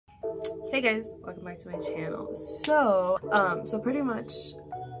Hey guys, welcome back to my channel. So pretty much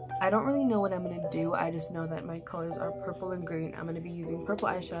I don't really know what I'm gonna do. I just know that my colors are purple and green. I'm gonna be using purple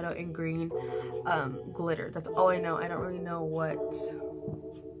eyeshadow and green glitter. That's all I know. I don't really know what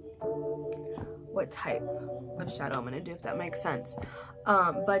type of shadow I'm gonna do, if that makes sense.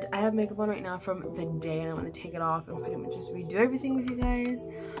 But I have makeup on right now from the day, and I'm gonna take it off and pretty much just redo everything with you guys.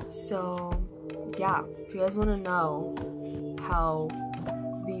 So yeah, if you guys want to know how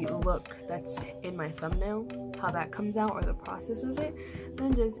the look that's in my thumbnail, how that comes out, or the process of it,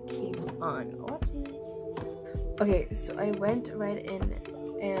 then just keep on watching. Okay, so I went right in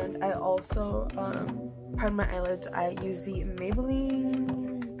and I also primed my eyelids. I used the Maybelline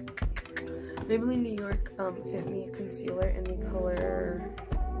New York Fit Me concealer in the color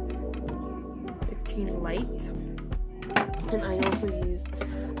 15 Light, and I also used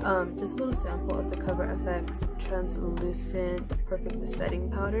just a little sample of the Cover FX translucent perfect setting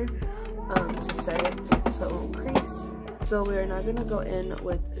powder to set it so it won't crease. So we are now going to go in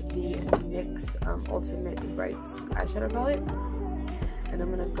with the NYX Ultimate Brights eyeshadow palette, and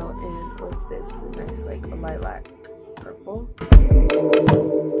I'm going to go in with this nice like lilac purple.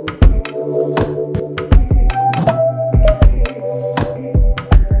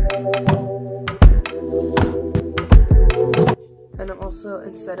 And I'm also,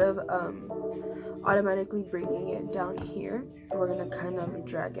 instead of automatically bringing it down here, we're gonna kind of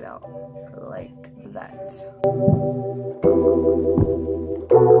drag it out like that.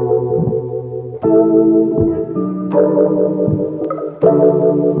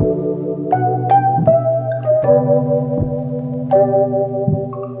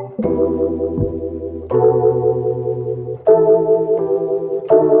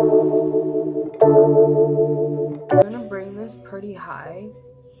 I'm gonna bring this pretty high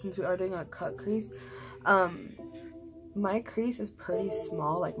since we are doing a cut crease. My crease is pretty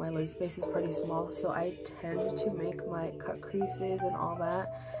small, like my lid space is pretty small, so I tend to make my cut creases and all that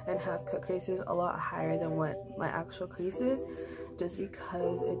and have cut creases a lot higher than what my actual crease is, just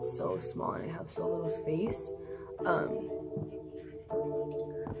because it's so small and I have so little space.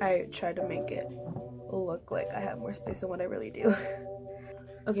 I try to make it look like I have more space than what I really do.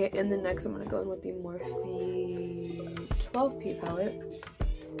 Okay, and then next I'm gonna go in with the Morphe 12P palette.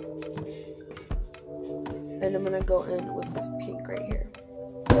 And I'm gonna go in with this pink right here.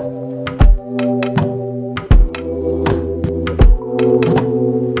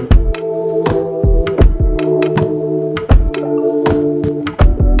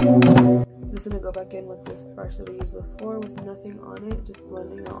 I'm just gonna go back in with this brush that we used before with nothing on it, just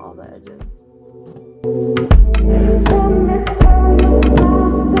blending out all the edges.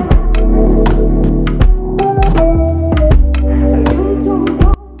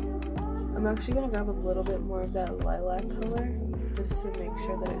 I'm actually going to grab a little bit more of that lilac color just to make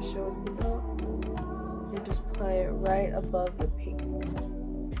sure that it shows the top, and just apply it right above the pink.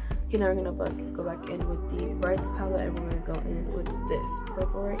 Okay, now we're going to go back in with the Brights palette, and we're going to go in with this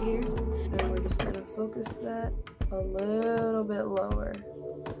purple right here, and we're just going to focus that a little bit lower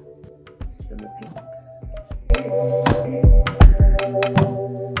than the pink.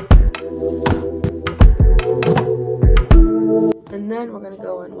 And then we're going to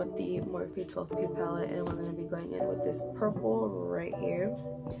go in with the Morphe 12P palette, and we're going to be going in with this purple right here.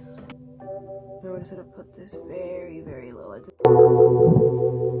 And we're just going to put this very, very low.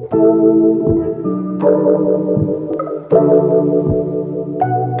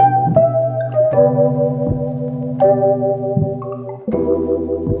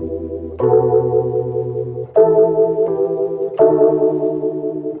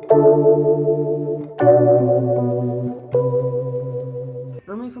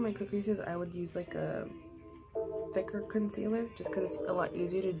 Normally for my cut creases, I would use like a thicker concealer, just because it's a lot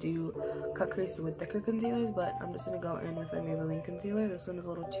easier to do cut creases with thicker concealers, but I'm just going to go in with my Maybelline concealer. This one is a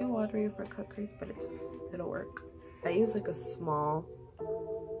little too watery for a cut crease, but it'll work. I use like a small,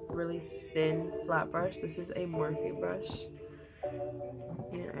 really thin flat brush. This is a Morphe brush,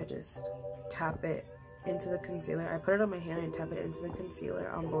 and I just tap it into the concealer. I put it on my hand and tap it into the concealer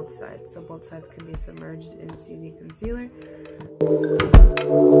on both sides, so both sides can be submerged into the concealer.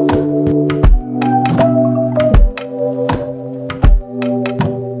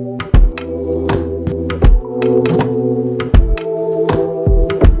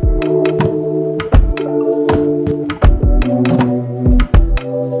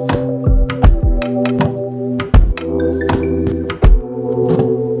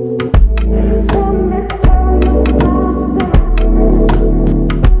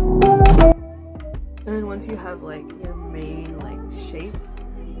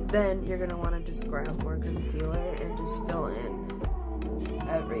 then you're going to want to just grab more concealer and just fill in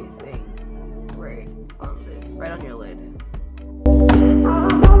everything. right on this, right on your lid.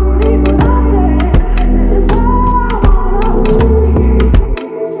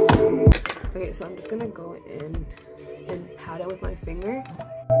 Okay, so I'm just gonna go in and pat it with my finger.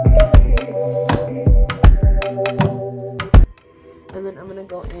 And then I'm gonna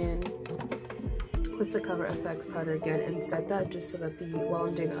go in with the Cover FX powder again and set that just so that while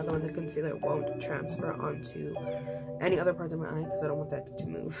I'm doing the other one, the concealer won't transfer onto any other parts of my eye because I don't want that to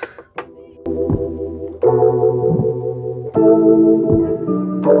move.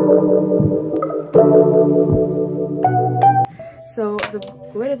 So the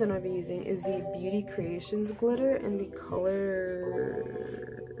glitter that I'll be using is the Beauty Creations glitter in the color,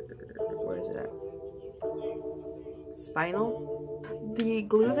 where is it at? Spinal. The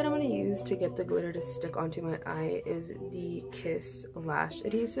glue that I'm going to use to get the glitter to stick onto my eye is the Kiss Lash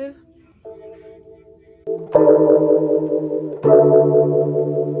Adhesive. I'm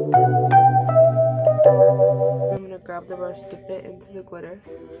going to grab the brush, dip it into the glitter,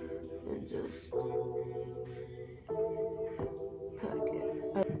 and just pack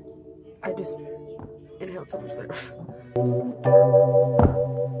it. I just inhaled so much glitter.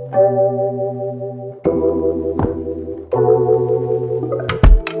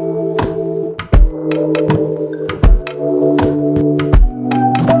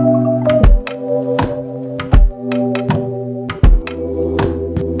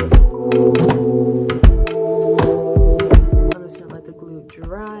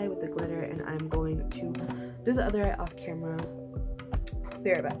 Do the other eye off camera.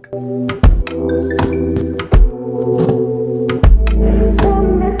 Be right back.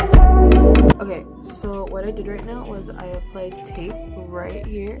 Okay, so what I did right now was I applied tape right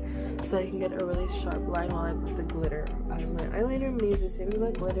here so I can get a really sharp line while I put the glitter as my eyeliner. I'm gonna use the same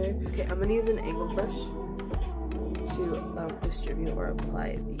exact glitter. Okay, I'm gonna use an angled brush to distribute or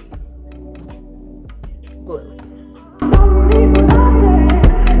apply the glue.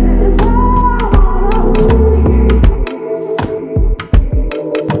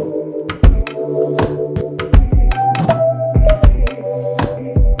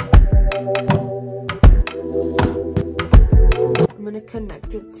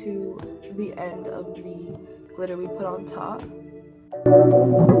 Connect it to the end of the glitter we put on top.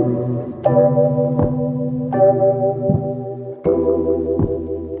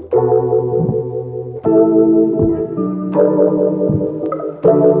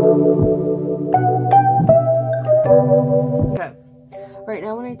 Okay, right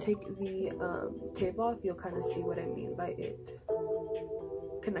now when I take the tape off, you'll kind of see what I mean by it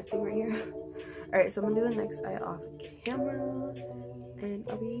connecting right here. Alright, so I'm gonna do the next eye off camera, and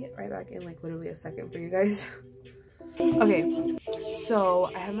I'll be right back in like literally a second for you guys. Okay, so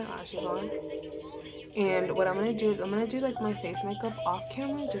I have my lashes on, and what I'm gonna do is I'm gonna do like my face makeup off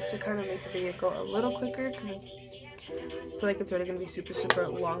camera just to kind of make the video go a little quicker because I feel like it's already gonna be super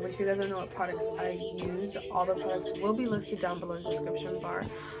long. But if you guys don't know what products I use, all the products will be listed down below in the description bar.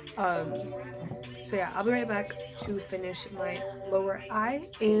 So yeah, I'll be right back to finish my lower eye,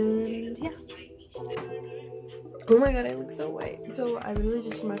 and yeah. Oh my god, I look so white. So I literally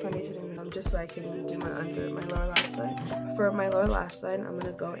just put my foundation in just so I can do my lower lash line. For my lower lash line, I'm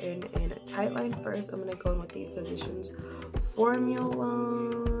gonna go in tight line first. I'm gonna go in with the Physitions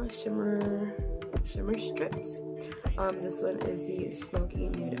Formula shimmer strips. This one is the Smoky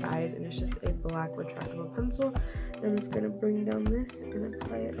Nude Eyes, and it's just a black retractable pencil. And I'm just gonna bring down this and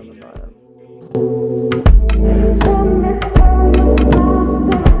apply it on the bottom.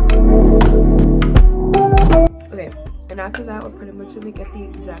 Okay, and after that, we're pretty much gonna get the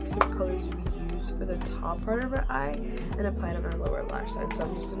exact same colors we used for the top part of our eye and apply it on our lower lash line. So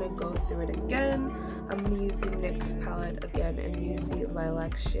I'm just gonna go through it again. I'm gonna use the NYX palette again and use the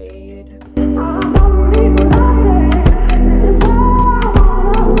lilac shade.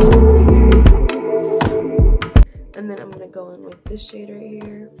 And then I'm gonna go in with this shade right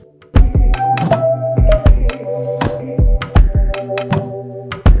here.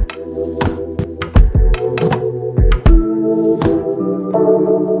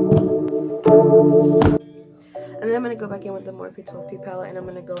 And then I'm going to go back in with the Morphe 12P palette, and I'm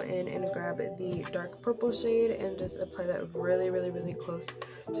going to go in and grab the dark purple shade and just apply that really close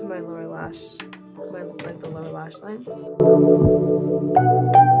to my lower lash, like the lower lash line.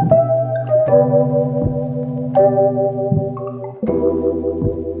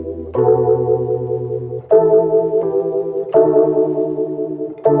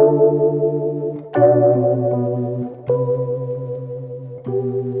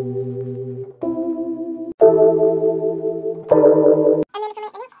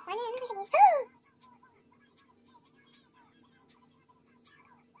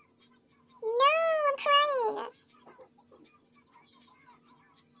 No!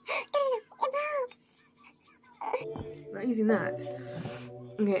 using that.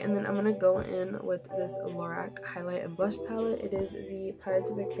 Okay, and then I'm gonna go in with this Lorac highlight and blush palette. It is the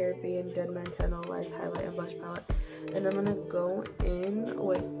Pirates of the Caribbean Dead Man Tantalized highlight and blush palette, and I'm gonna go in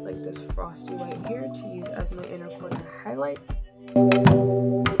with like this frosty white here to use as my inner corner highlight.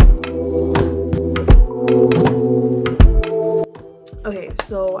 Okay,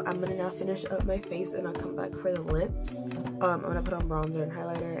 so I'm gonna now finish up my face and I'll come back for the lips. I'm gonna put on bronzer and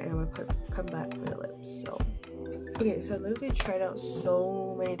highlighter, and I'm gonna come back for the lips. So okay, so I literally tried out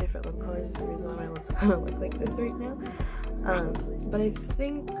so many different lip colors. This is the reason why my lips kind of look like this right now. But I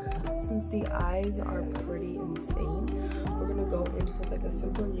think since the eyes are pretty insane, we're gonna go in just with like a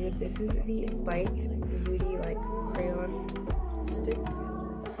simple nude. This is the Bite Beauty like crayon stick.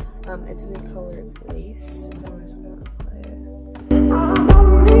 It's in the color Lace. I'm just gonna apply it.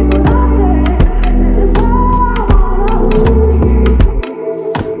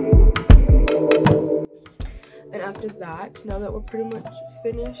 And after that, now that we're pretty much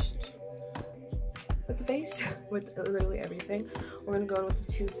finished with the face, with literally everything, we're gonna go in with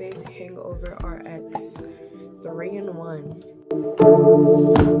the Too Faced Hangover RX 3-in-1.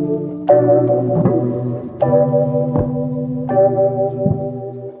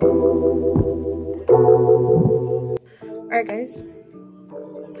 Alright guys,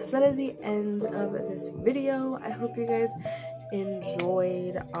 so that is the end of this video. I hope you guys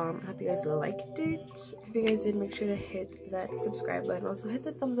enjoyed. I hope you guys liked it. If you guys did, make sure to hit that subscribe button, also hit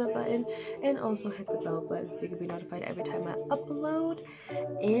the thumbs up button, and also hit the bell button so you can be notified every time I upload.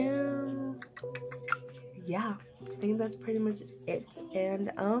 And yeah, I think that's pretty much it.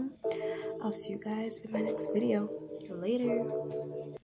 And I'll see you guys in my next video. Later.